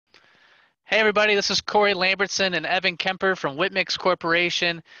Hey everybody, this is Cory Lambertson and Evan Kemper from Whitmix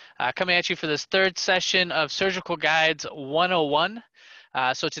Corporation, coming at you for this third session of Surgical Guides 101.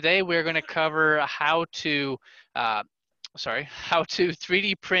 So today we're going to cover how to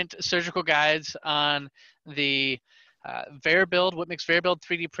 3D print surgical guides on the Whitmix VeriBuild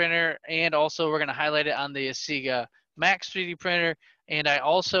 3D printer, and also we're going to highlight it on the Asiga Max 3D printer. And I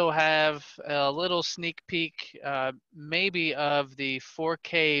also have a little sneak peek, maybe of the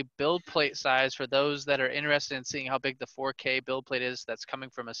 4K build plate size for those that are interested in seeing how big the 4K build plate is that's coming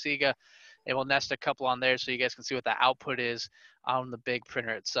from Asiga. And we'll nest a couple on there so you guys can see what the output is on the big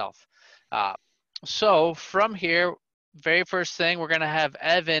printer itself. So from here, very first thing, we're going to have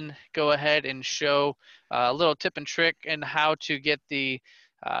Evan go ahead and show a little tip and trick in how to get the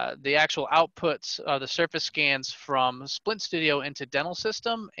actual outputs of the surface scans from Splint Studio into Dental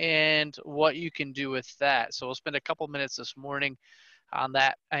System and what you can do with that. So we'll spend a couple minutes this morning on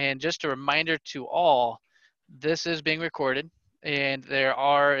that. And just a reminder to all, this is being recorded, and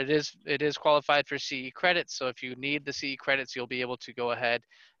it is qualified for CE credits. So if you need the CE credits, you'll be able to go ahead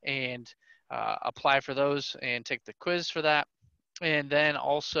and apply for those and take the quiz for that. And then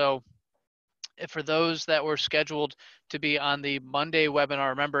also, for those that were scheduled to be on the Monday webinar,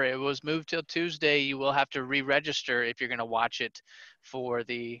 remember it was moved till Tuesday. You will have to re-register if you're going to watch it for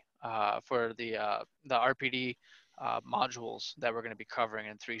the RPD modules that we're going to be covering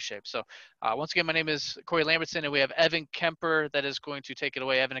in 3 shapes. So once again, my name is Cory Lambertson, and we have Evan Kemper that is going to take it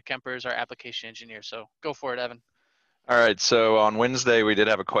away. Evan Kemper is our application engineer. So go for it, Evan. All right, so on Wednesday, we did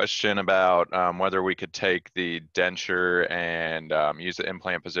have a question about whether we could take the denture and use the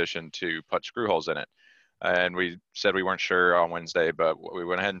implant position to put screw holes in it. And we said we weren't sure on Wednesday, but we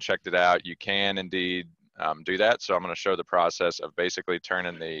went ahead and checked it out. You can indeed do that. So I'm going to show the process of basically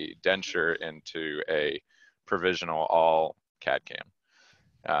turning the denture into a provisional all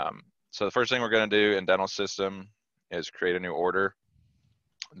CAD/CAM. So the first thing we're going to do in Dental System is create a new order.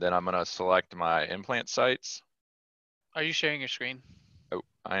 Then I'm going to select my implant sites. Are you sharing your screen? Oh,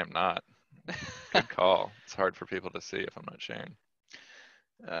 I am not. Good call. It's hard for people to see if I'm not sharing.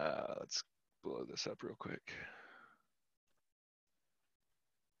 Let's blow this up real quick.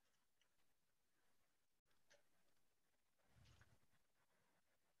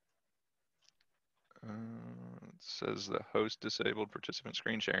 It says the host disabled participant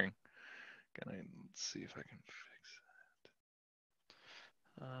screen sharing. Let's see if I can fix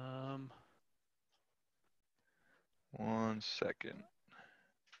that. 1 second.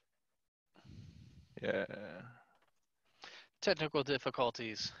 Yeah. Technical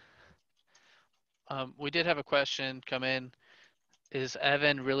difficulties. We did have a question come in. Is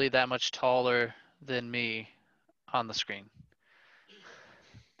Evan really that much taller than me on the screen?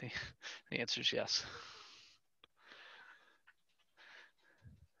 The answer is yes.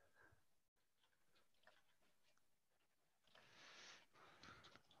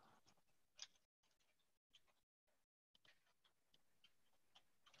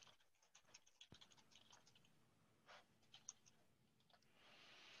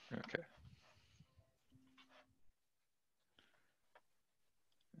 Okay.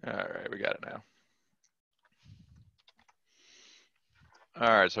 All right, we got it now. All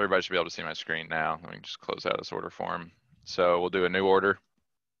right, so everybody should be able to see my screen now. Let me just close out this order form. So we'll do a new order.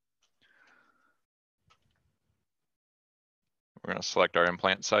 We're going to select our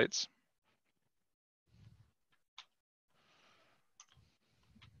implant sites.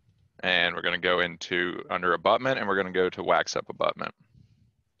 And we're going to go into under abutment, and we're going to go to wax up abutment.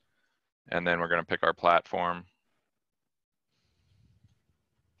 And then we're going to pick our platform.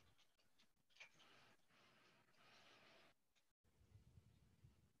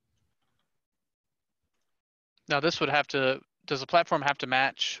 Now this would have to, does the platform have to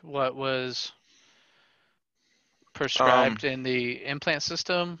match what was prescribed in the implant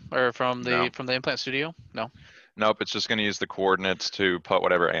system or from the implant studio? No. Nope, it's just going to use the coordinates to put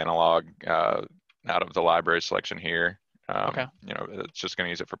whatever analog out of the library selection here. Okay. You know, it's just going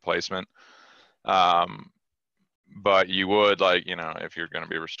to use it for placement. But you would, like, you know, if you're going to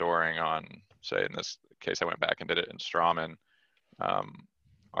be restoring on, say in this case, I went back and did it in Strawman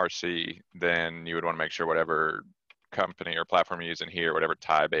RC, then you would want to make sure whatever company or platform you're using here, whatever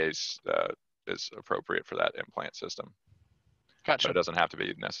tie base is appropriate for that implant system. Gotcha. But it doesn't have to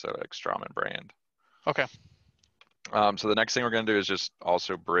be necessarily like Strawman brand. Okay. So the next thing we're going to do is just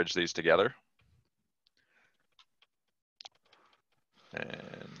also bridge these together.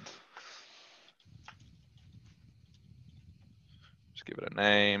 And just give it a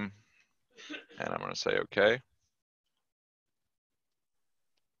name. And I'm going to say OK.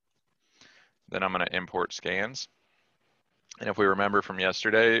 Then I'm going to import scans. And if we remember from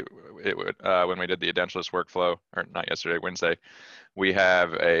yesterday, it would when we did the edentulous workflow, or not yesterday, Wednesday, we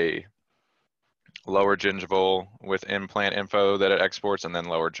have a lower gingival with implant info that it exports, and then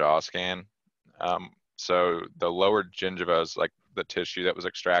lower jaw scan. So the lower gingiva is like the tissue that was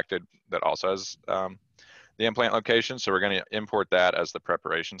extracted that also has the implant location. So we're going to import that as the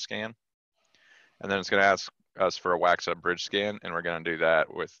preparation scan. And then it's going to ask us for a wax up bridge scan, and we're going to do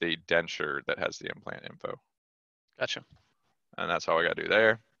that with the denture that has the implant info. Gotcha. And that's all we got to do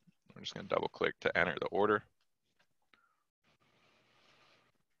there. I'm just going to double click to enter the order.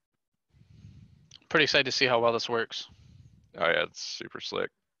 Pretty excited to see how well this works. Oh yeah, it's super slick.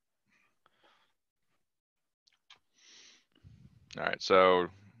 All right, so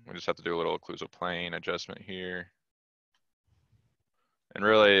we just have to do a little occlusal plane adjustment here. And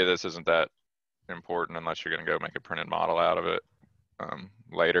really, this isn't that important unless you're going to go make a printed model out of it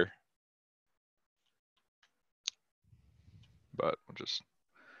later. But we'll just,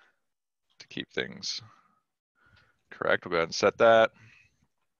 to keep things correct, we'll go ahead and set that.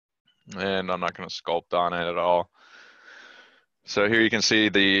 And I'm not going to sculpt on it at all. So here you can see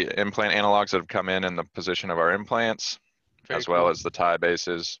the implant analogs that have come in the position of our implants, as well as the tie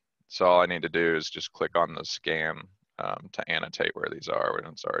bases. So all I need to do is just click on the scan to annotate where these are, and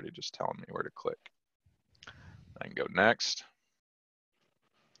it's already just telling me where to click. I can go next.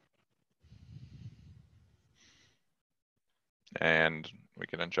 And we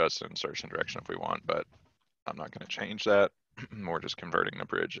can adjust the insertion direction if we want, but I'm not going to change that. We're just converting the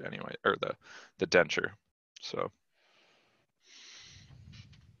bridge anyway, or the denture. So.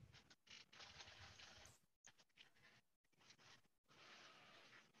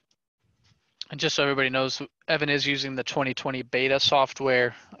 And just so everybody knows, Evan is using the 2020 beta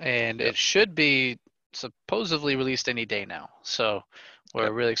software, and Yep. it should be supposedly released any day now. So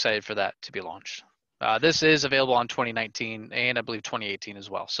we're really excited for that to be launched. This is available on 2019 and I believe 2018 as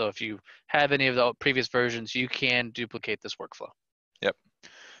well. So if you have any of the previous versions, you can duplicate this workflow. Yep.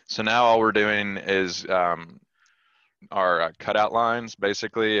 So now all we're doing is our cutout lines.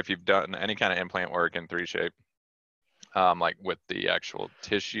 Basically, if you've done any kind of implant work in 3Shape, like with the actual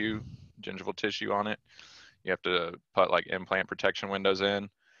tissue, gingival tissue on it, you have to put like implant protection windows in.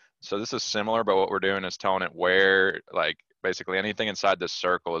 So this is similar, but what we're doing is telling it where, like, basically anything inside this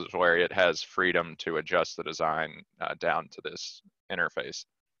circle is where it has freedom to adjust the design down to this interface.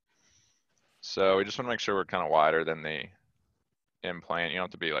 So we just want to make sure we're kind of wider than the implant. You don't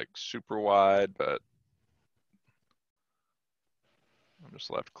have to be like super wide, but I'm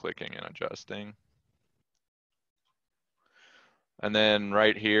just left clicking and adjusting. And then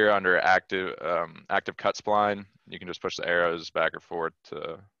right here under active cut spline, you can just push the arrows back or forth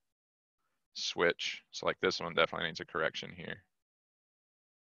to switch. So like this one definitely needs a correction here.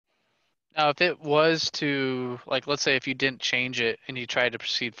 Now, if it was to, like, let's say if you didn't change it and you tried to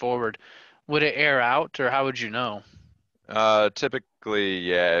proceed forward, would it air out, or how would you know? Typically,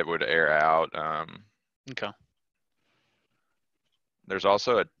 yeah, it would air out. Okay. There's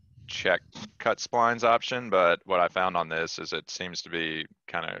also a check cut splines option, but what I found on this is it seems to be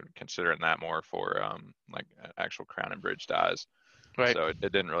kind of considering that more for like actual crown and bridge dies. Right. So it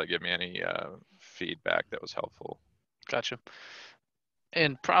didn't really give me any feedback that was helpful. Gotcha.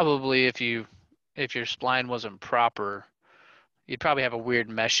 And probably if your spline wasn't proper, you'd probably have a weird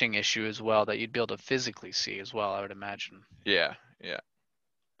meshing issue as well that you'd be able to physically see as well, I would imagine. Yeah, yeah.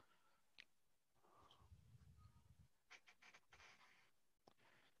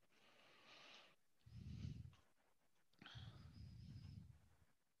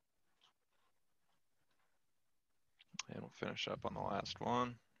 And we'll finish up on the last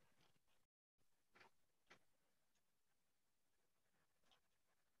one.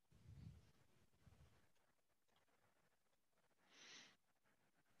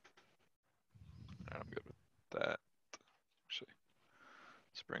 I'm good with that. Actually,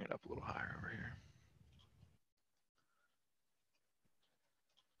 let's bring it up a little higher over here.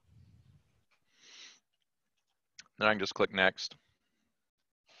 Then I can just click next.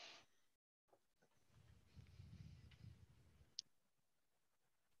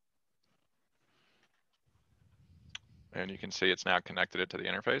 And you can see it's now connected it to the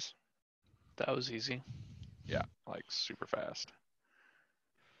interface. That was easy. Yeah, like super fast.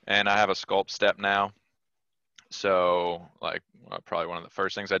 And I have a sculpt step now. So like probably one of the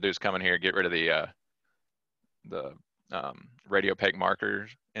first things I do is come in here, get rid of the radiopaque markers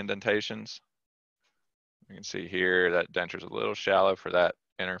indentations. You can see here that denture's a little shallow for that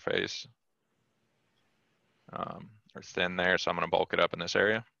interface, or thin there, so I'm going to bulk it up in this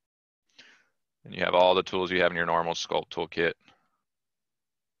area. And you have all the tools you have in your normal sculpt toolkit.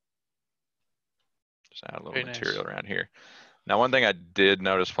 Just add a little material around here. Now, one thing I did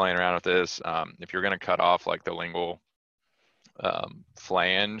notice playing around with this, if you're going to cut off like the lingual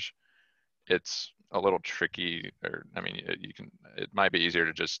flange, it's a little tricky, or I mean, it might be easier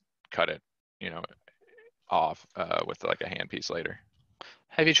to just cut it, off with like a handpiece later.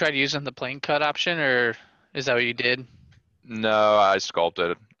 Have you tried using the plane cut option, or is that what you did? No, I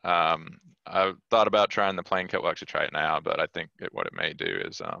sculpted. I thought about trying the plane cut. We'll actually try it now, but I think what it may do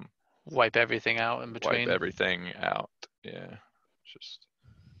is Wipe everything out in wipe between. everything out. Yeah, just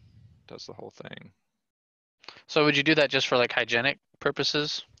does the whole thing. So would you do that just for like hygienic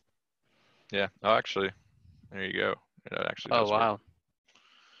purposes? Yeah. Oh, actually, there you go. It actually Oh does work. wow.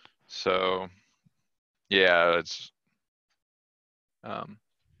 So yeah, it's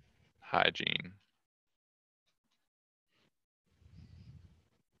hygiene.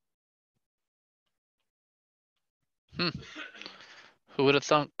 Hmm. Who would have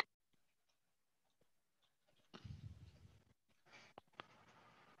thunk?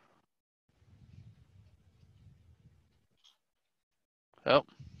 Oh,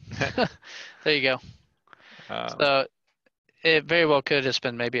 there you go. Um, So it very well could have just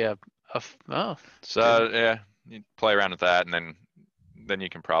been maybe oh, it's good. so yeah, you play around with that, and then you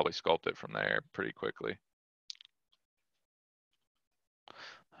can probably sculpt it from there pretty quickly.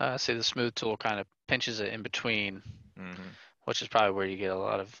 See, the smooth tool kind of pinches it in between, Hmm. which is probably where you get a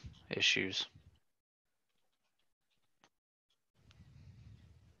lot of issues.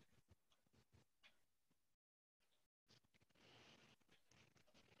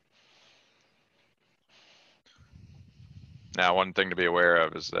 Now, one thing to be aware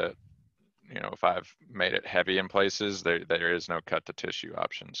of is that if I've made it heavy in places, there is no cut to tissue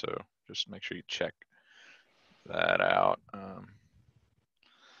option. So just make sure you check that out.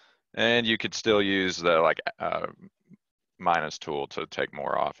 And you could still use the like minus tool to take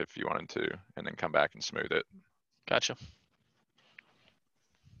more off if you wanted to, and then come back and smooth it. Gotcha.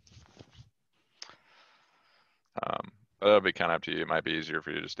 But that'll be kind of up to you. It might be easier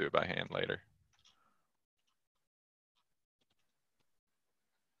for you to just do it by hand later.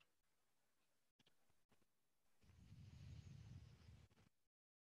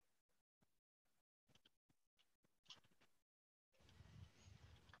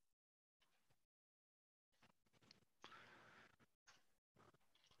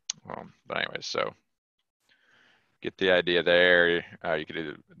 But anyways, so get the idea there. You could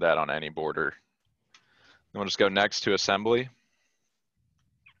do that on any border. Then we'll just go next to assembly.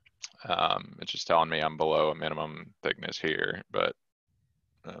 It's just telling me I'm below a minimum thickness here, but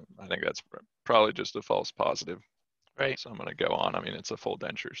I think that's probably just a false positive. Right. So I'm going to go on. I mean, it's a full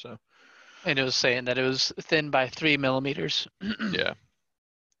denture, so And it was saying that it was thin by 3 millimeters. yeah.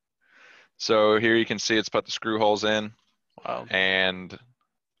 So here you can see it's put the screw holes in, Wow. and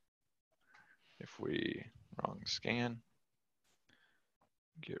if we wrong scan,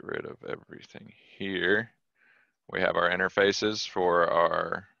 get rid of everything here. We have our interfaces for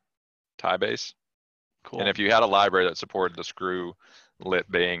our tie base. Cool. And if you had a library that supported the screw lip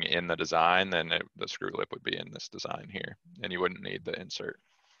being in the design, then the screw lip would be in this design here, and you wouldn't need the insert.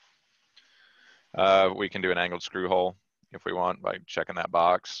 We can do an angled screw hole if we want by checking that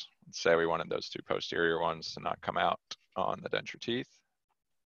box. Let's say we wanted those two posterior ones to not come out on the denture teeth.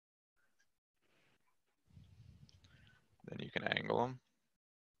 Then you can angle them,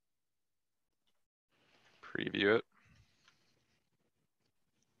 preview it.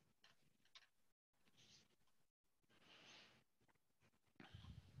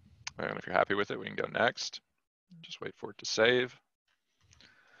 And if you're happy with it, we can go next. Just wait for it to save.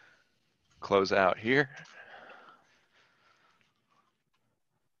 Close out here.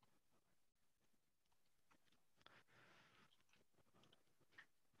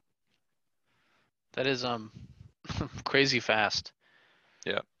 That is crazy fast.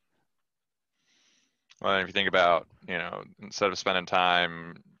 Yeah. Well, if you think about, instead of spending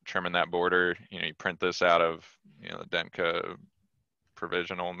time trimming that border, you print this out of, the Denka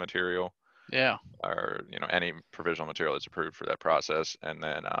provisional material, Yeah. or, any provisional material that's approved for that process. And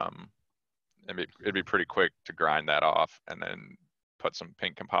then it'd be pretty quick to grind that off and then put some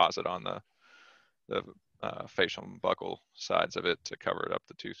pink composite on the facial buckle sides of it to cover it up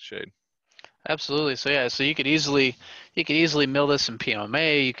the tooth shade. Absolutely. So yeah, so you could easily mill this in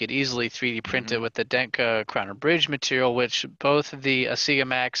PMMA. You could easily 3D print it with the Denka crown and bridge material, which both the Asiga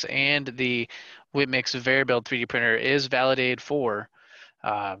Max and the Whitmix VeriBuild 3D printer is validated for.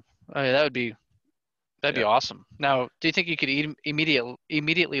 I mean, that'd be Yeah. awesome. Now, do you think you could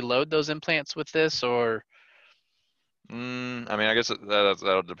immediately load those implants with this, or? I mean, I guess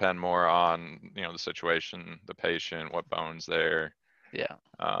that'll depend more on, the situation, the patient, what bone's there. Yeah.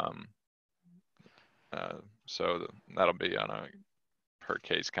 Um, So that'll be on a per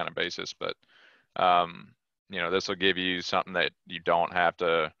case kind of basis, but this will give you something that you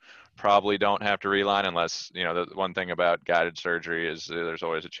probably don't have to reline unless, the one thing about guided surgery is there's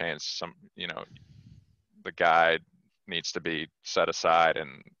always a chance the guide needs to be set aside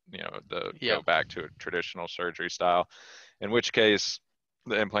and, go back to a traditional surgery style, in which case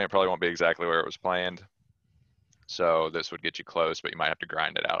the implant probably won't be exactly where it was planned. So this would get you close, but you might have to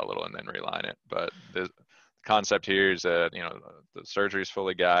grind it out a little and then reline it. But the concept here is that, the surgery is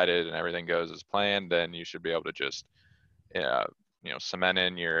fully guided and everything goes as planned, then you should be able to just, cement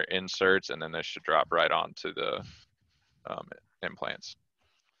in your inserts, and then this should drop right onto the implants.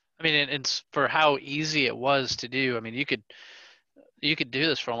 I mean, and for how easy it was to do, I mean, you could do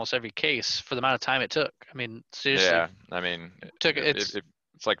this for almost every case for the amount of time it took. I mean, seriously. Yeah, I mean, it's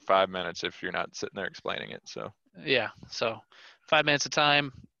like 5 minutes if you're not sitting there explaining it. So yeah, so 5 minutes of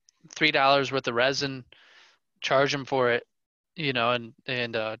time, $3 worth of resin, charge them for it,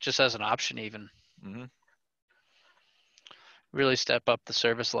 and just as an option even. Mm-hmm. Really step up the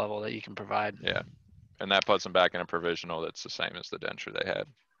service level that you can provide. Yeah, and that puts them back in a provisional that's the same as the denture they had,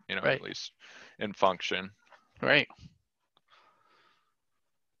 right. At least in function. Right.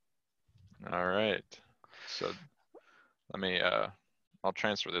 All right. So let me, I'll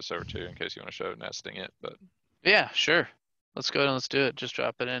transfer this over to you in case you want to show nesting it, but. Yeah, sure. Let's go ahead and let's do it. Just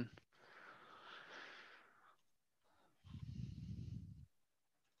drop it in.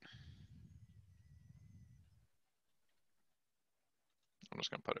 I'm just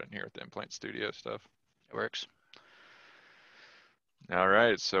going to put it in here with the implant studio stuff. It works. All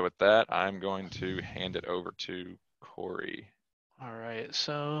right. So with that, I'm going to hand it over to Cory. All right.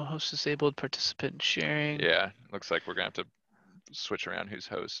 So host disabled, participant sharing. Yeah. Looks like we're going to have to switch around who's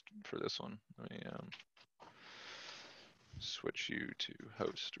host for this one. Let me switch you to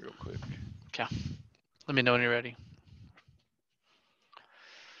host real quick. Okay. Let me know when you're ready.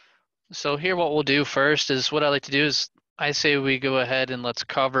 So here what we'll do first is what I like to do is I say we go ahead and let's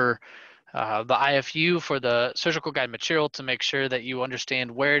cover the IFU for the surgical guide material to make sure that you understand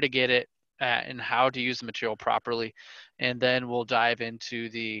where to get it and how to use the material properly. And then we'll dive into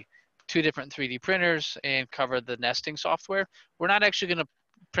the 2 different 3D printers and cover the nesting software. We're not actually going to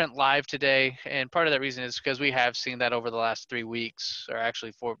print live today, and part of that reason is because we have seen that over the last 3 weeks, or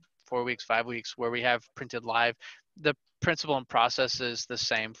actually 4 weeks, 5 weeks, where we have printed live. The principle and process is the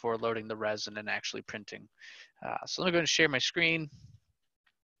same for loading the resin and actually printing. So let me go ahead and share my screen.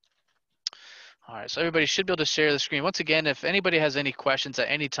 All right, so everybody should be able to share the screen. Once again, if anybody has any questions at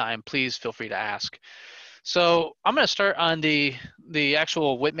any time, please feel free to ask. So I'm going to start on the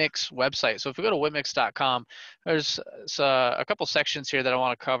actual Whitmix website. So if we go to whitmix.com, there's a couple sections here that I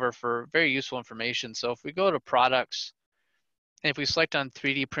want to cover for very useful information. So if we go to products, and if we select on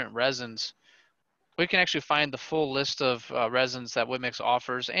 3D print resins, we can actually find the full list of resins that Whitmix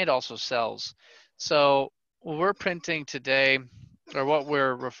offers and also sells. So we're printing today, or what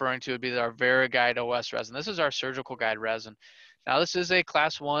we're referring to would be our VeriGuide OS resin. This is our surgical guide resin. Now this is a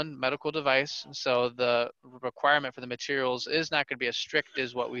class 1 medical device, so the requirement for the materials is not going to be as strict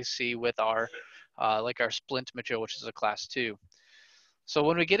as what we see with our like our splint material, which is a class 2. So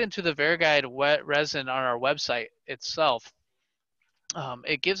when we get into the VeriGuide wet resin on our website itself,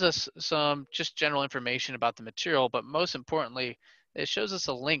 it gives us some just general information about the material, but most importantly, it shows us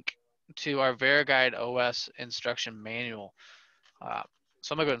a link to our VeriGuide OS instruction manual.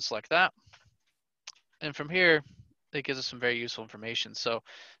 So I'm gonna go ahead and select that. And from here, it gives us some very useful information. So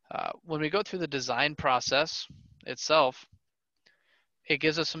when we go through the design process itself, it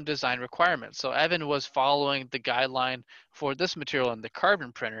gives us some design requirements. So Evan was following the guideline for this material in the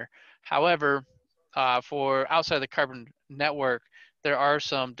carbon printer. However, for outside the carbon network, there are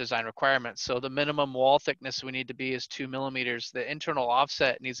some design requirements. So the minimum wall thickness we need to be is 2 millimeters. The internal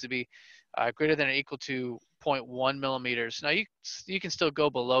offset needs to be greater than or equal to 0.1 millimeters. Now you can still go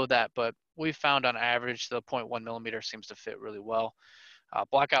below that, but we found on average the 0.1 millimeter seems to fit really well.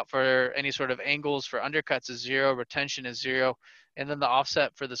 Blockout for any sort of angles for undercuts is 0, retention is 0, and then the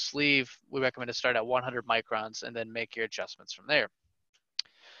offset for the sleeve, we recommend to start at 100 microns and then make your adjustments from there.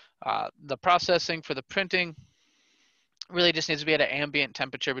 The processing for the printing really just needs to be at an ambient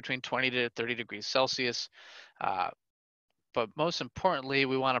temperature between 20 to 30 degrees Celsius. But most importantly,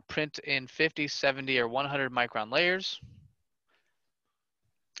 we want to print in 50, 70, or 100 micron layers.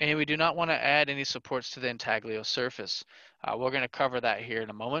 And we do not want to add any supports to the intaglio surface. We're going to cover that here in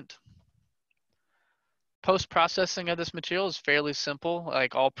a moment. Post-processing of this material is fairly simple,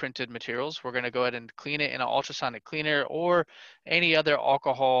 like all printed materials. We're going to go ahead and clean it in an ultrasonic cleaner or any other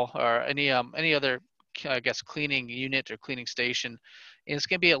alcohol or any other, I guess, cleaning unit or cleaning station. And it's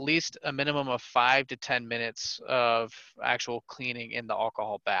going to be at least a minimum of 5 to 10 minutes of actual cleaning in the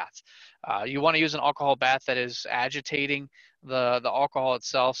alcohol bath. You want to use an alcohol bath that is agitating the alcohol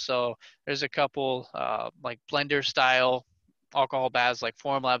itself. So there's a couple like blender style alcohol baths, like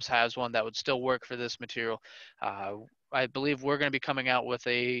Formlabs has one that would still work for this material. I believe we're going to be coming out with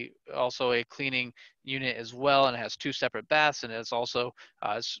also a cleaning unit as well, and it has 2 separate baths, and it's also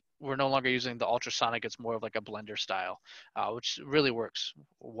we're no longer using the ultrasonic. It's more of like a blender style, which really works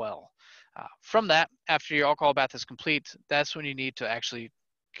well. From that, after your alcohol bath is complete, that's when you need to actually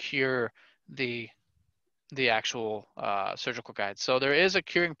cure the actual surgical guide. So there is a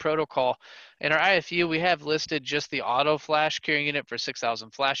curing protocol. In our IFU, we have listed just the auto flash curing unit for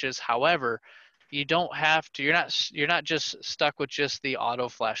 6,000 flashes. However, you don't have to, you're not just stuck with just the auto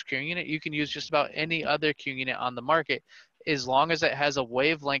flash curing unit. You can use just about any other curing unit on the market as long as it has a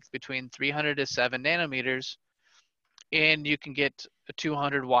wavelength between 300 to 7 nanometers, and you can get a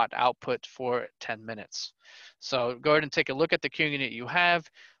 200 watt output for 10 minutes. So go ahead and take a look at the curing unit you have.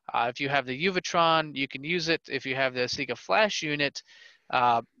 If you have the Uvatron, you can use it. If you have the Asiga Flash unit,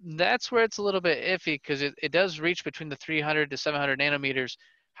 that's where it's a little bit iffy, because it does reach between the 300 to 700 nanometers.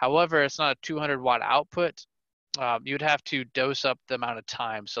 However, it's not a 200 watt output. You'd have to dose up the amount of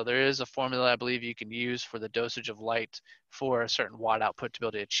time. So there is a formula I believe you can use for the dosage of light for a certain watt output to be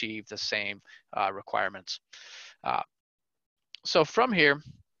able to achieve the same requirements. So from here,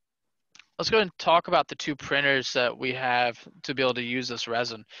 let's go ahead and talk about the 2 printers that we have to be able to use this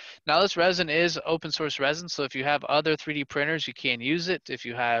resin. Now, this resin is open source resin, so if you have other 3D printers, you can use it. If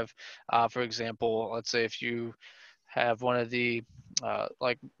you have, for example, let's say if you have one of the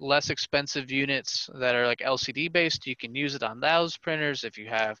like less expensive units that are like LCD based, you can use it on those printers. If you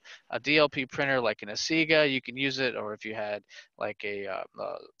have a DLP printer like an Asiga, you can use it. Or if you had like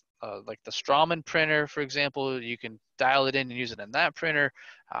like the Strawman printer, for example, you can dial it in and use it in that printer.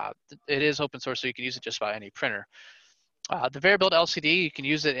 It is open source, so you can use it just about any printer. The VeriBuild LCD, you can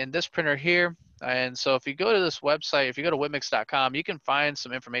use it in this printer here. And so if you go to this website, if you go to whitmix.com, you can find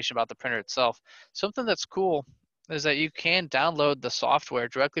some information about the printer itself. Something that's cool is that you can download the software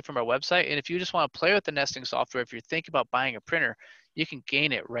directly from our website. And if you just want to play with the nesting software, if you're thinking about buying a printer, you can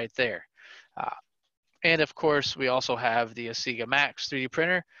gain it right there. And of course, we also have the Asiga Max 3D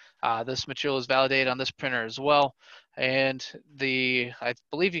printer. This material is validated on this printer as well. And I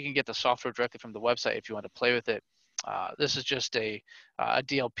believe you can get the software directly from the website if you want to play with it. This is just a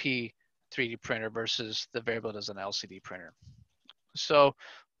DLP 3D printer versus the VeriBuild as an LCD printer. So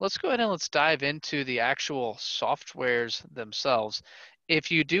let's go ahead and let's dive into the actual softwares themselves.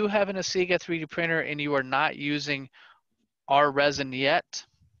 If you do have an Asiga 3D printer and you are not using our resin yet,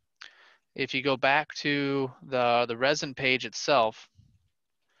 if you go back to the resin page itself,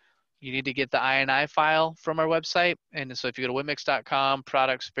 you need to get the INI file from our website. And so if you go to whitmix.com,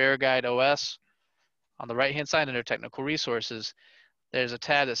 products, VeriGuide OS, on the right-hand side under technical resources, there's a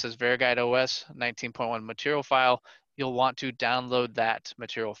tab that says VeriGuide OS 19.1 material file. You'll want to download that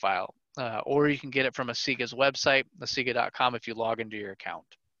material file. Or you can get it from Asiga's website, asiga.com, if you log into your account.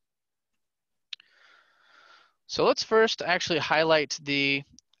 So let's first actually highlight the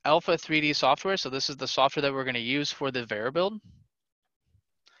Alpha 3D software. So this is the software that we're going to use for the VeriBuild.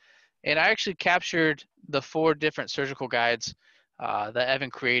 And I actually captured the 4 different surgical guides that Evan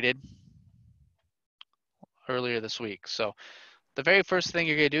created earlier this week. So the very first thing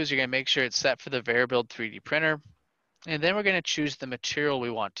you're going to do is you're going to make sure it's set for the VeriBuild 3D printer. And then we're going to choose the material we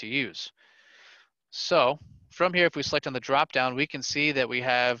want to use. So from here, if we select on the drop down, we can see that we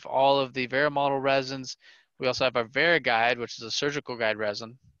have all of the VeriModel resins. We also have our VeriGuide, which is a surgical guide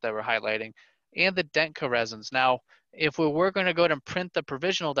resin that we're highlighting, and the Dentka resins. Now, if we were going to go ahead and print the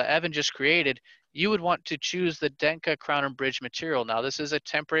provisional that Evan just created, you would want to choose the Dentka crown and bridge material. Now, this is a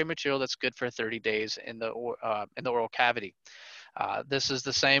temporary material that's good for 30 days in the oral cavity. This is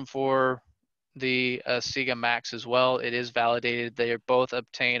the same for the Asiga Max as well. It is validated. They are both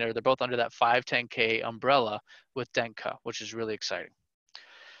obtained, or they're both under that 510K umbrella with Dentka, which is really exciting.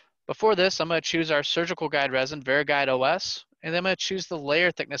 Before this, I'm going to choose our surgical guide resin, VeriGuide OS, and then I'm going to choose the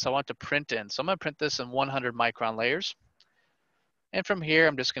layer thickness I want to print in. So I'm going to print this in 100 micron layers. And from here,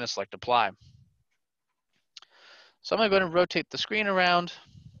 I'm just going to select apply. So I'm going to go ahead and rotate the screen around,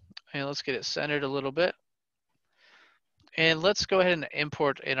 and let's get it centered a little bit. And let's go ahead and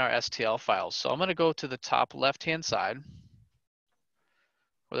import in our STL files. So I'm going to go to the top left-hand side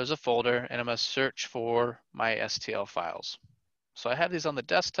where there's a folder, and I'm going to search for my STL files. So I have these on the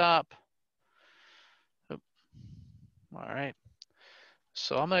desktop. All right.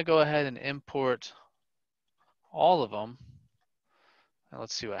 So I'm going to go ahead and import all of them. And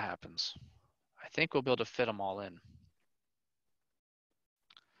let's see what happens. I think we'll be able to fit them all in.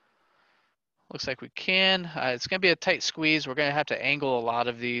 Looks like we can. It's going to be a tight squeeze. We're going to have to angle a lot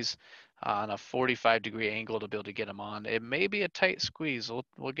of these on a 45-degree angle to be able to get them on. It may be a tight squeeze.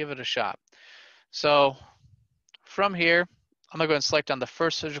 We'll give it a shot. So from here, I'm going to go and select on the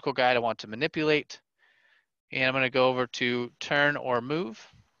first surgical guide I want to manipulate. And I'm going to go over to turn or move.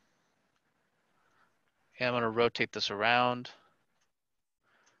 And I'm going to rotate this around.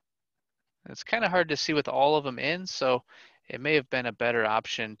 It's kind of hard to see with all of them in, so it may have been a better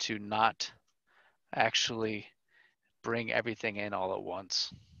option to not actually bring everything in all at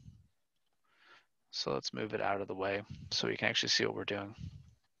once. So let's move it out of the way so we can actually see what we're doing.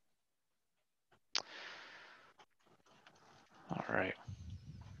 All right.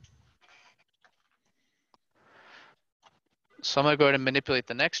 So I'm going to go ahead and manipulate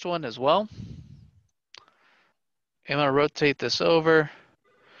the next one as well. I'm going to rotate this over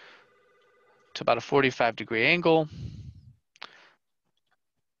to about a 45-degree angle.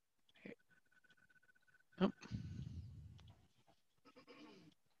 Oop.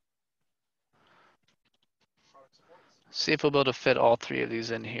 See if we'll be able to fit all three of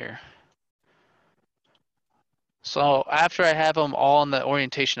these in here. So after I have them all in the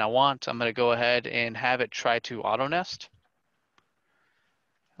orientation I want, I'm going to go ahead and have it try to auto nest.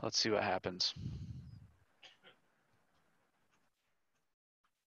 Let's see what happens.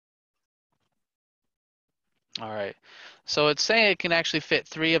 All right, so it's saying it can actually fit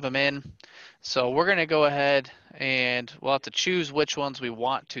 3 of them in. So we're going to go ahead and we'll have to choose which ones we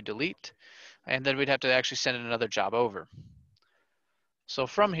want to delete, and then we'd have to actually send another job over. So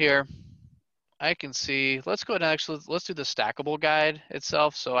from here, I can see, let's go ahead and actually, let's do the stackable guide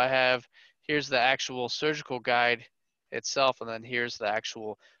itself. So I have, here's the actual surgical guide itself, and then here's the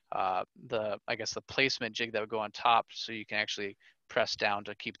actual, I guess the placement jig that would go on top, so you can actually press down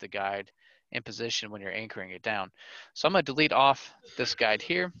to keep the guide in position when you're anchoring it down. So I'm gonna delete off this guide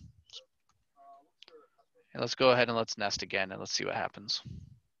here. And let's go ahead and let's nest again and let's see what happens.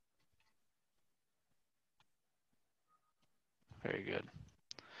 Very good.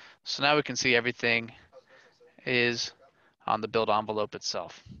 So now we can see everything is on the build envelope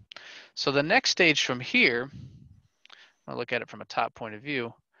itself. So the next stage from here, I'll look at it from a top point of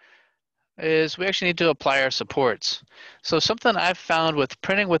view, is we actually need to apply our supports. So something I've found with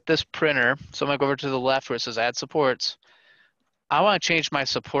printing with this printer, so I'm gonna go over to the left where it says add supports. I wanna change my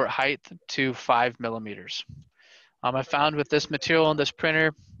support height to 5 millimeters. I found with this material on this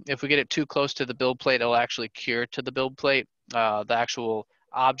printer, if we get it too close to the build plate, it'll actually cure to the build plate, the actual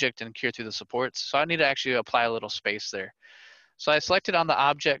object, and cure through the supports. So I need to actually apply a little space there. So I selected on the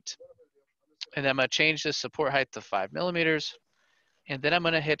object, and then I'm gonna change this support height to 5 millimeters, and then I'm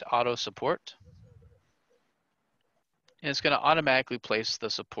gonna hit auto support. And it's gonna automatically place the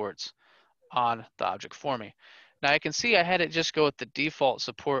supports on the object for me. Now I can see I had it just go with the default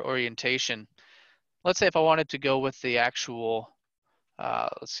support orientation. Let's say if I wanted to go with the actual,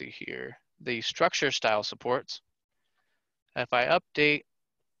 let's see here, the structure style supports. If I update,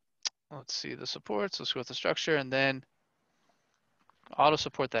 let's see the supports, let's go with the structure, and then auto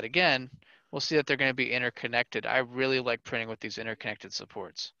support that again, we'll see that they're going to be interconnected. I really like printing with these interconnected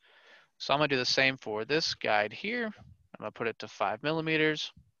supports. So I'm going to do the same for this guide here. I'm going to put it to 5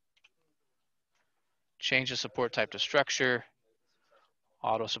 millimeters, change the support type to structure,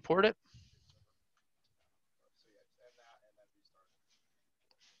 auto support it.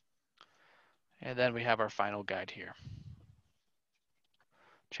 And then we have our final guide here.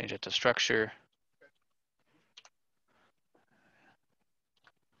 Change it to structure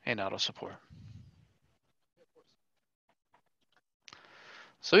and auto support.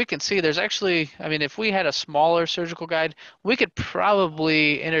 So we can see there's actually, I mean, if we had a smaller surgical guide, we could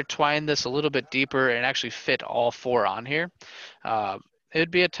probably intertwine this a little bit deeper and actually fit all 4 on here.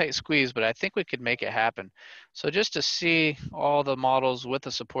 It'd be a tight squeeze, but I think we could make it happen. So just to see all the models with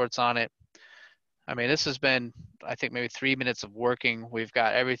the supports on it, I mean, this has been, I think, maybe 3 minutes of working. We've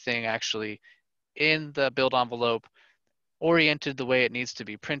got everything actually in the build envelope, oriented the way it needs to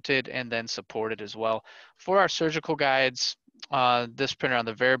be printed, and then supported as well. For our surgical guides, this printer on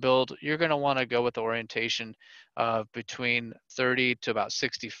the VeriBuild, you're going to want to go with the orientation of between 30 to about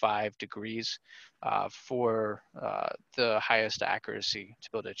 65 degrees for the highest accuracy to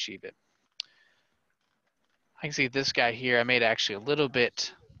be able to achieve it. I can see this guy here, I made actually a little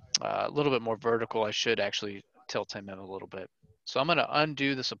bit more vertical. I should actually tilt him in a little bit. So I'm going to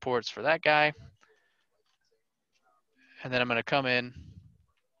undo the supports for that guy. And then I'm going to come in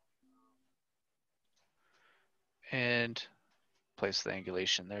and place the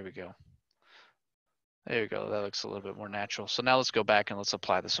angulation. There we go. There we go. That looks a little bit more natural. So now let's go back and let's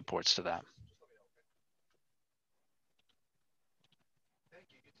apply the supports to that.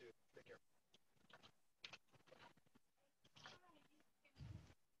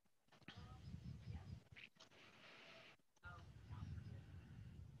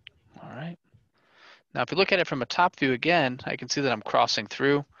 Now, if you look at it from a top view again, I can see that I'm crossing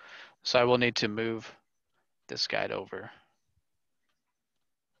through. So I will need to move this guide over.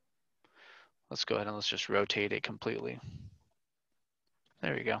 Let's go ahead and let's just rotate it completely.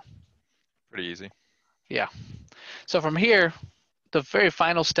 There we go. Pretty easy. Yeah. So from here, the very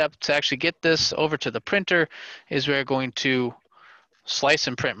final step to actually get this over to the printer is we're going to slice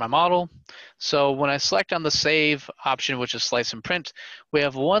and print my model. So when I select on the save option, which is slice and print, we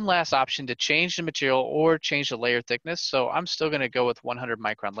have one last option to change the material or change the layer thickness. So I'm still going to go with 100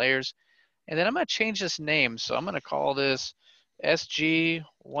 micron layers. And then I'm going to change this name. So I'm going to call this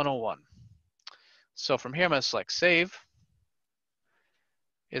SG101. So from here, I'm going to select save.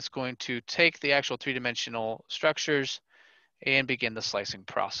 It's going to take the actual three-dimensional structures and begin the slicing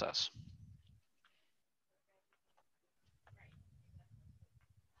process.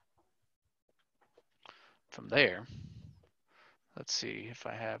 From there, let's see if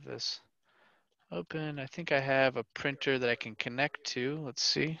I have this open. I think I have a printer that I can connect to. Let's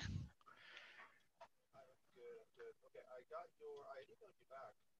see.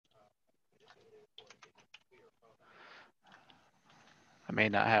 I may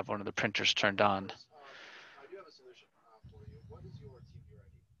not have one of the printers turned on.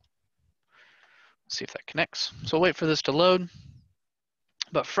 See if that connects. So I'll wait for this to load.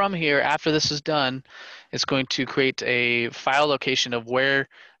 But from here, after this is done, it's going to create a file location of where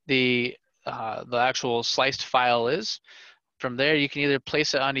the actual sliced file is. From there, you can either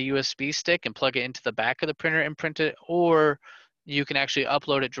place it on a USB stick and plug it into the back of the printer and print it, or you can actually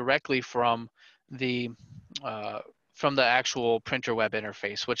upload it directly from the actual printer web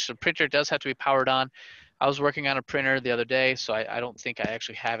interface, which the printer does have to be powered on. I was working on a printer the other day, so I don't think I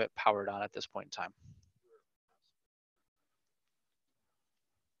actually have it powered on at this point in time.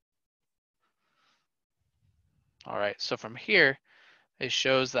 All right, so from here, it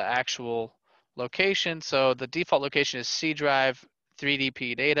shows the actual location. So the default location is C drive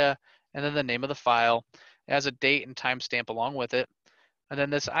 3DP data, and then the name of the file. It has a date and timestamp along with it. And then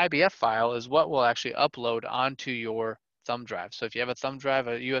this IBF file is what will actually upload onto your thumb drive. So if you have a thumb drive,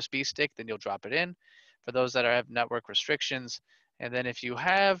 a USB stick, then you'll drop it in. For those that have network restrictions, and then if you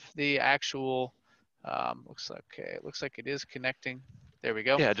have the actual, looks like it is connecting. There we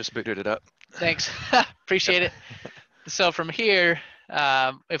go. Yeah, I just booted it up. Thanks, appreciate it. So from here,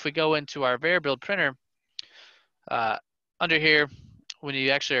 if we go into our VeriBuild printer, under here, when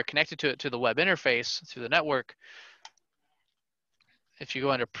you actually are connected to the web interface through the network, if you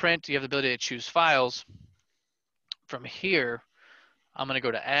go under print, you have the ability to choose files. From here, I'm going to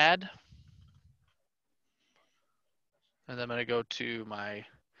go to add, and then I'm going to go to my,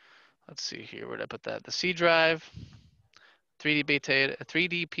 let's see here, where did I put that? The C drive,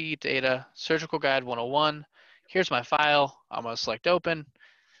 3DP data, surgical guide 101. Here's my file. I'm going to select open.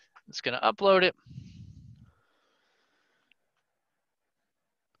 It's going to upload it.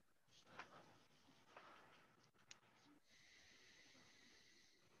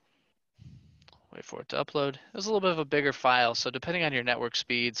 Wait for it to upload. It's a little bit of a bigger file, so depending on your network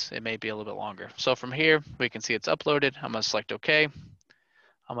speeds, it may be a little bit longer. So from here, we can see it's uploaded. I'm going to select OK.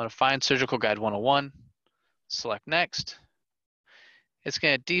 I'm going to find Surgical Guide 101, select Next. It's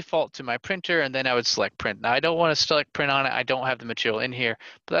going to default to my printer, and then I would select Print. Now, I don't want to select Print on it. I don't have the material in here,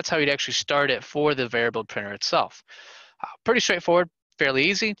 but that's how you'd actually start it for the VeriBuild printer itself. Pretty straightforward, fairly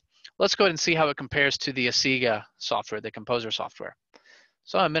easy. Let's go ahead and see how it compares to the Asiga software, the Composer software.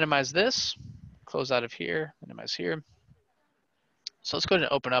 So I'm going to minimize this. Close out of here, minimize here. So let's go ahead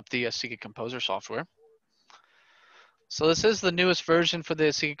and open up the Asiga Composer software. So this is the newest version for the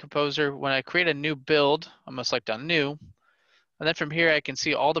Asiga Composer. When I create a new build, I'm going to select on New. And then from here, I can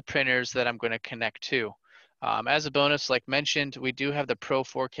see all the printers that I'm going to connect to. As a bonus, like mentioned, we do have the Pro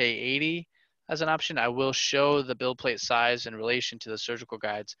 4K 80 as an option. I will show the build plate size in relation to the surgical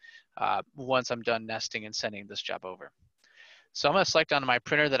guides once I'm done nesting and sending this job over. So I'm going to select on my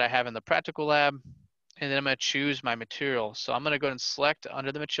printer that I have in the practical lab, and then I'm going to choose my material. So I'm going to go and select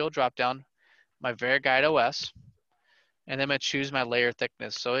under the material dropdown my VeriGuide OS, and then I'm going to choose my layer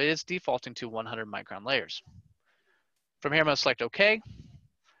thickness. So it is defaulting to 100 micron layers. From here, I'm going to select OK,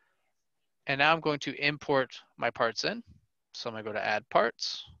 and now I'm going to import my parts in. So I'm going to go to Add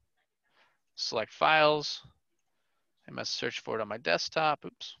Parts, select Files, I'm going to search for it on my desktop.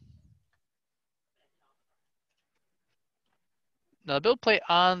 Oops. Now the build plate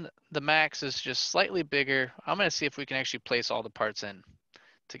on the Max is just slightly bigger. I'm going to see if we can actually place all the parts in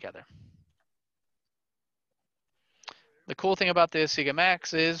together. The cool thing about the Asiga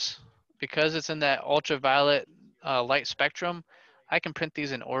Max is because it's in that ultraviolet light spectrum, I can print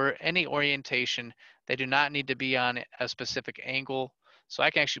these in any orientation. They do not need to be on a specific angle. So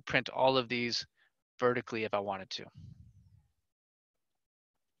I can actually print all of these vertically if I wanted to.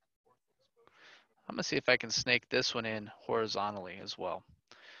 I'm gonna see if I can snake this one in horizontally as well.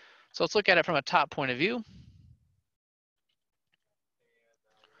 So let's look at it from a top point of view.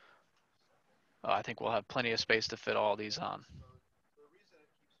 Oh, I think we'll have plenty of space to fit all these on.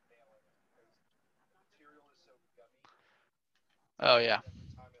 Oh yeah.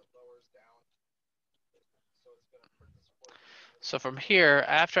 So from here,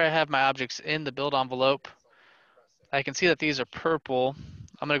 after I have my objects in the build envelope, I can see that these are purple.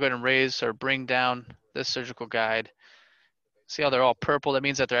 I'm gonna go ahead and raise or bring down this surgical guide. See how they're all purple? That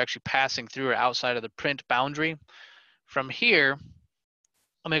means that they're actually passing through or outside of the print boundary. From here,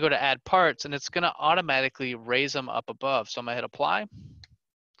 I'm gonna go to add parts and it's gonna automatically raise them up above. So I'm gonna hit apply.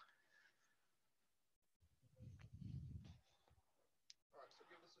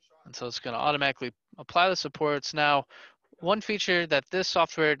 And so it's gonna automatically apply the supports. Now, one feature that this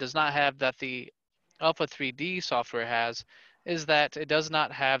software does not have that the Alpha 3D software has is that it does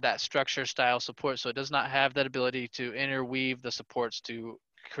not have that structure style support. So it does not have that ability to interweave the supports to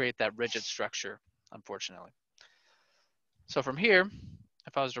create that rigid structure, unfortunately. So from here,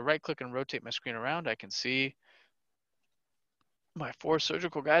 if I was to right click and rotate my screen around, I can see my 4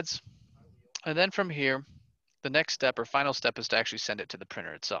 surgical guides. And then from here, the next step or final step is to actually send it to the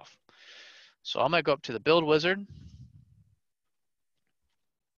printer itself. So I'm gonna go up to the build wizard.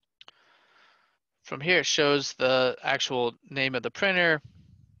 From here, it shows the actual name of the printer,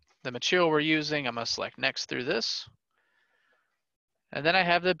 the material we're using. I'm gonna select next through this. And then I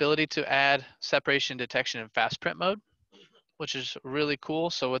have the ability to add separation detection in fast print mode, which is really cool.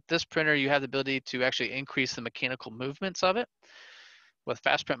 So with this printer, you have the ability to actually increase the mechanical movements of it with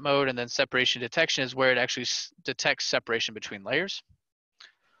fast print mode, and then separation detection is where it actually detects separation between layers.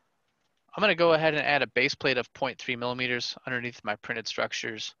 I'm gonna go ahead and add a base plate of 0.3 millimeters underneath my printed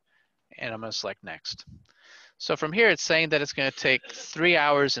structures, and I'm gonna select next. So from here, it's saying that it's gonna take 3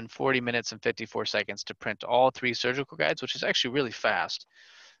 hours and 40 minutes and 54 seconds to print all 3 surgical guides, which is actually really fast.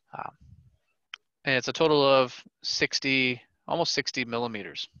 And it's a total of 60, almost 60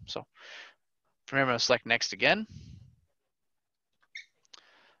 millimeters. So from here, I'm gonna select next again.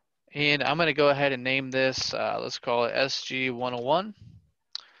 And I'm gonna go ahead and name this, let's call it SG101.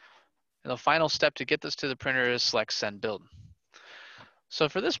 And the final step to get this to the printer is select send build. So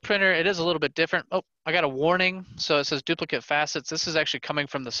for this printer, it is a little bit different. Oh, I got a warning. So it says duplicate facets. This is actually coming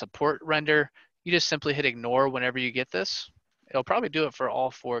from the support render. You just simply hit ignore whenever you get this. It'll probably do it for all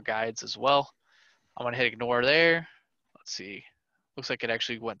 4 guides as well. I'm gonna hit ignore there. Let's see. Looks like it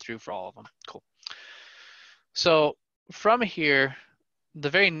actually went through for all of them. Cool. So from here, the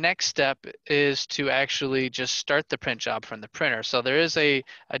very next step is to actually just start the print job from the printer. So there is a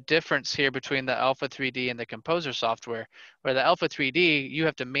difference here between the Alpha 3D and the Composer software, where the Alpha 3D, you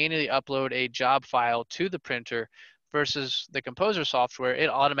have to manually upload a job file to the printer versus the Composer software, it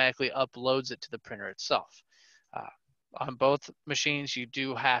automatically uploads it to the printer itself. On both machines, you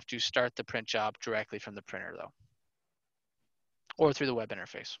do have to start the print job directly from the printer though, or through the web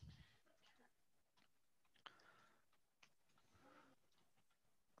interface.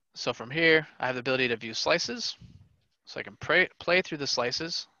 So from here, I have the ability to view slices. So I can play through the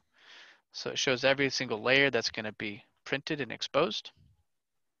slices. So it shows every single layer that's going to be printed and exposed.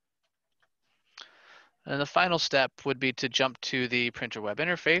 And the final step would be to jump to the printer web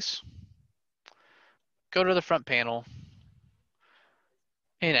interface, go to the front panel,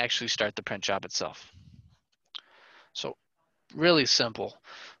 and actually start the print job itself. So really simple.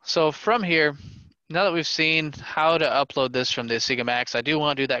 So from here, now that we've seen how to upload this from the Asiga Max, I do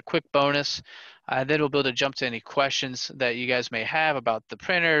want to do that quick bonus. Then we'll be able to jump to any questions that you guys may have about the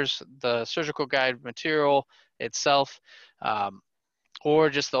printers, the surgical guide material itself, or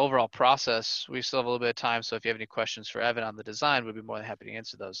just the overall process. We still have a little bit of time, so if you have any questions for Evan on the design, we'd be more than happy to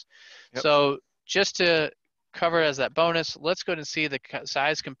answer those. Yep. So just to cover as that bonus, let's go ahead and see the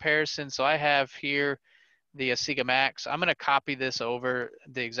size comparison. So I have here the Asiga Max. I'm going to copy this over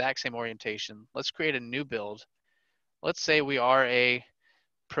the exact same orientation. Let's create a new build. Let's say we are a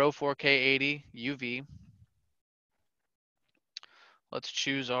Pro 4K 80 UV. Let's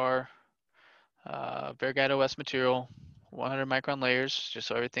choose our VeriGuide OS material, 100 micron layers, just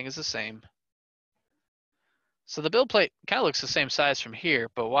so everything is the same. So the build plate kind of looks the same size from here,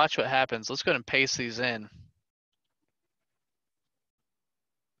 but watch what happens. Let's go ahead and paste these in.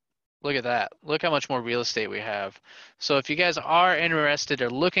 Look at that. Look how much more real estate we have. So if you guys are interested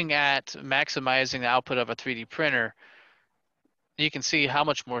or looking at maximizing the output of a 3D printer, you can see how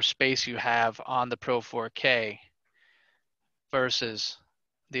much more space you have on the Pro 4K versus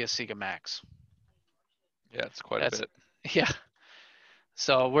the Asiga Max. Yeah, it's quite a bit. Yeah.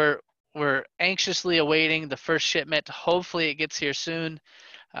 So we're we're anxiously awaiting the first shipment. Hopefully it gets here soon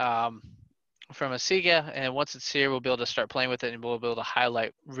from Asiga, and once it's here, we'll be able to start playing with it, and we'll be able to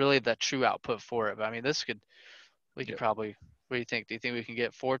highlight really the true output for it. But I mean, we could Yep. probably. What do you think? Do you think we can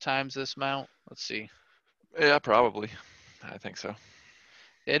get 4 times this amount? Let's see. Yeah, probably. I think so.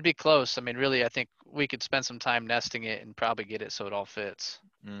 It'd be close. I mean, really, I think we could spend some time nesting it and probably get it so it all fits.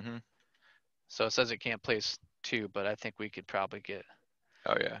 Mm-hmm. So it says it can't place 2, but I think we could probably get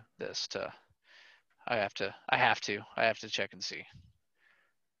Oh yeah. this to. I have to check and see.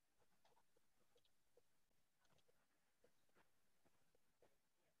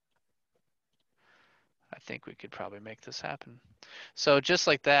 I think we could probably make this happen. So just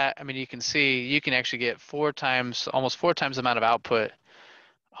like that, I mean, you can see you can actually get 4 times, almost 4 times the amount of output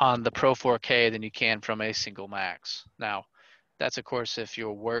on the Pro 4K than you can from a single Max. Now, that's of course if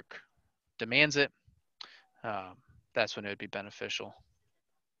your work demands it. Um, that's when it would be beneficial.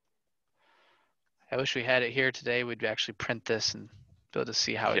 I wish we had it here today. We'd actually print this and be able to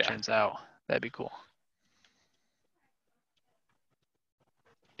see how it Yeah. turns out. That'd be cool.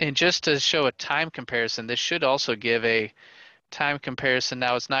 And just to show a time comparison, this should also give a time comparison.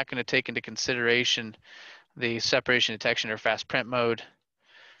 Now it's not going to take into consideration the separation detection or fast print mode,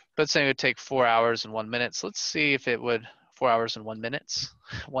 but saying it would take 4 hours and 1 minute. So let's see if it would 4 hours and 1 minute.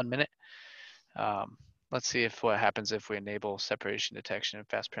 1 minute. Let's see if what happens if we enable separation detection in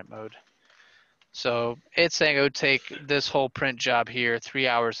fast print mode. So it's saying it would take this whole print job here 3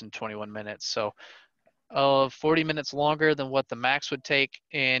 hours and 21 minutes. So 40 minutes longer than what the Max would take,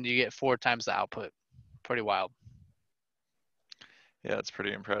 and you get 4 times the output. Pretty wild. Yeah, it's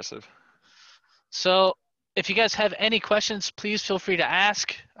pretty impressive. So if you guys have any questions, please feel free to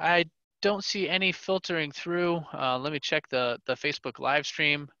ask. I don't see any filtering through. Let me check the Facebook live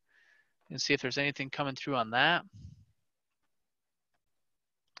stream and see if there's anything coming through on that.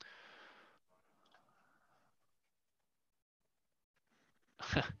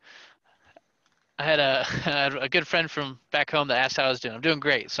 I had a good friend from back home that asked how I was doing. I'm doing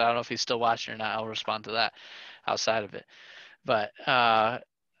great, so I don't know if he's still watching or not. I'll respond to that outside of it. But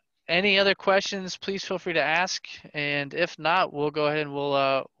any other questions, please feel free to ask. And if not, we'll go ahead and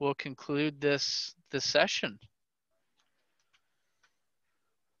we'll conclude this session.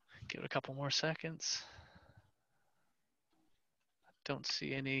 Give it a couple more seconds. Don't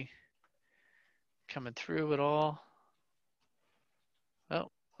see any coming through at all. Oh,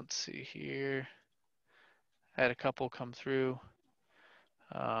 let's see here. I had a couple come through.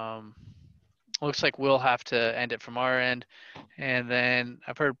 Looks like we'll have to end it from our end. And then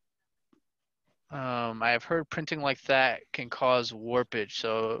I have heard printing like that can cause warpage.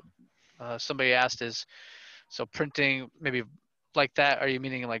 So somebody asked, so printing maybe like that, are you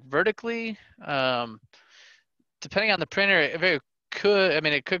meaning like vertically? Depending on the printer, it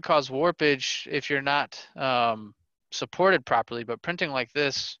could cause warpage if you're not supported properly. But printing like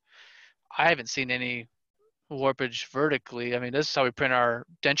this, I haven't seen any warpage vertically. I mean, this is how we print our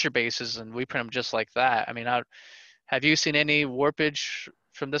denture bases, and we print them just like that. I mean, have you seen any warpage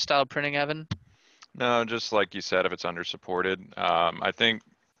from this style of printing, Evan? No, just like you said, if it's under supported, I think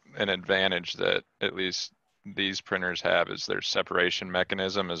an advantage that at least these printers have is their separation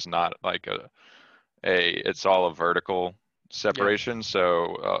mechanism is not like it's all a vertical Yep. separation.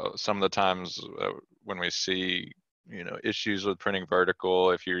 So some of the times when we see issues with printing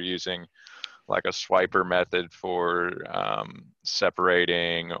vertical, if you're using like a swiper method for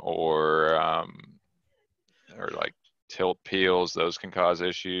separating or like tilt peels, those can cause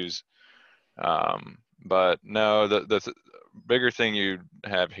issues. But no, the bigger thing you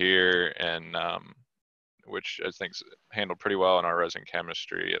have here, and which I think is handled pretty well in our resin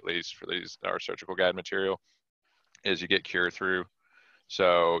chemistry, at least for our surgical guide material, is you get cure through.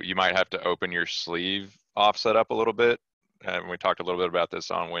 So you might have to open your sleeve offset up a little bit. And we talked a little bit about this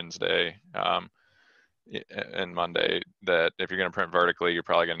on Wednesday and Monday, that if you're going to print vertically, you're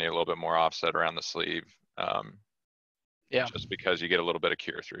probably going to need a little bit more offset around the sleeve. Yeah. Just because you get a little bit of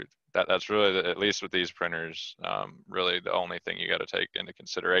cure through. That's really, at least with these printers, really the only thing you got to take into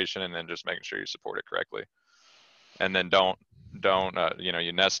consideration, and then just making sure you support it correctly. And then don't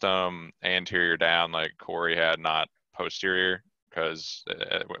you nest them anterior down like Cory had, not posterior, because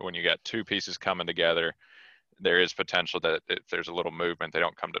when you got 2 pieces coming together, there is potential that if there's a little movement, they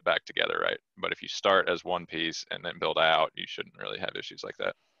don't come back together right. But if you start as one piece and then build out, you shouldn't really have issues like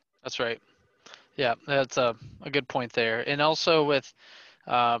that. That's right. Yeah, that's a good point there. And also with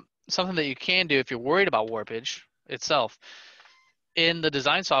something that you can do if you're worried about warpage itself, in the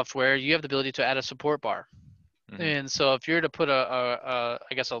design software, you have the ability to add a support bar. Mm-hmm. And so if you're to put I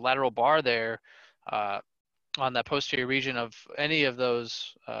guess a lateral bar there, on that posterior region of any of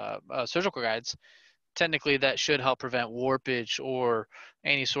those surgical guides, technically that should help prevent warpage or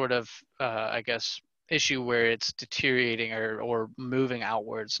any sort of, I guess, issue where it's deteriorating or moving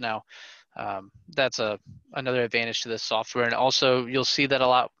outwards. Now, that's another advantage to this software. And also, you'll see that a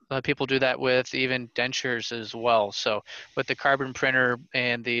lot of people do that with even dentures as well. So with the carbon printer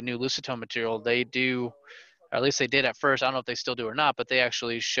and the new Lucitone material, they do, or at least they did at first. I don't know if they still do or not, but they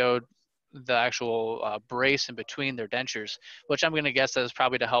actually showed the actual brace in between their dentures, which I'm going to guess that is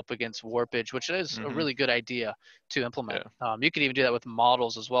probably to help against warpage, which is a Hmm. really good idea to implement. Yeah. You could even do that with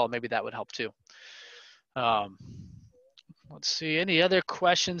models as well. Maybe that would help too. Um, let's see. Any other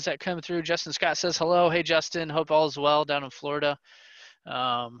questions that come through? Justin Scott says hello. Hey, Justin. Hope all is well down in Florida.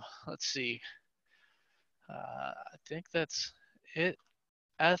 Let's see. I think that's it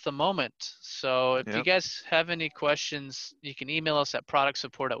at the moment. So if you Yep. guys have any questions, you can email us at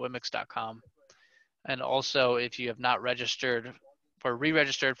productsupport@wimix.com. And also, if you have not registered or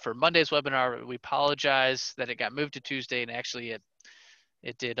re-registered for Monday's webinar, we apologize that it got moved to Tuesday, and actually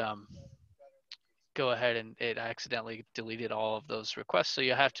it did go ahead and it accidentally deleted all of those requests. So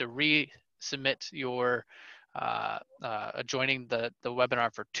you have to resubmit your joining the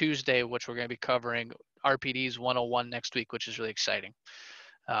webinar for Tuesday, which we're going to be covering RPDs 101 next week, which is really exciting.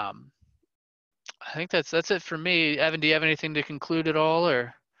 Um, I think that's it for me. Evan, do you have anything to conclude at all,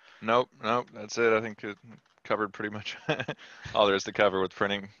 or? Nope. Nope. That's it. I think it covered pretty much all there is to cover with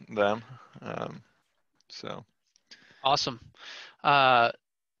printing them. So. Awesome. Uh,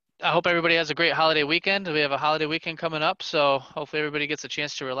 I hope everybody has a great holiday weekend. We have a holiday weekend coming up, so hopefully everybody gets a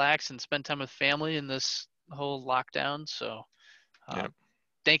chance to relax and spend time with family in this whole lockdown. So, uh, Yep.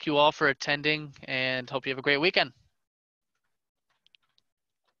 thank you all for attending, and hope you have a great weekend.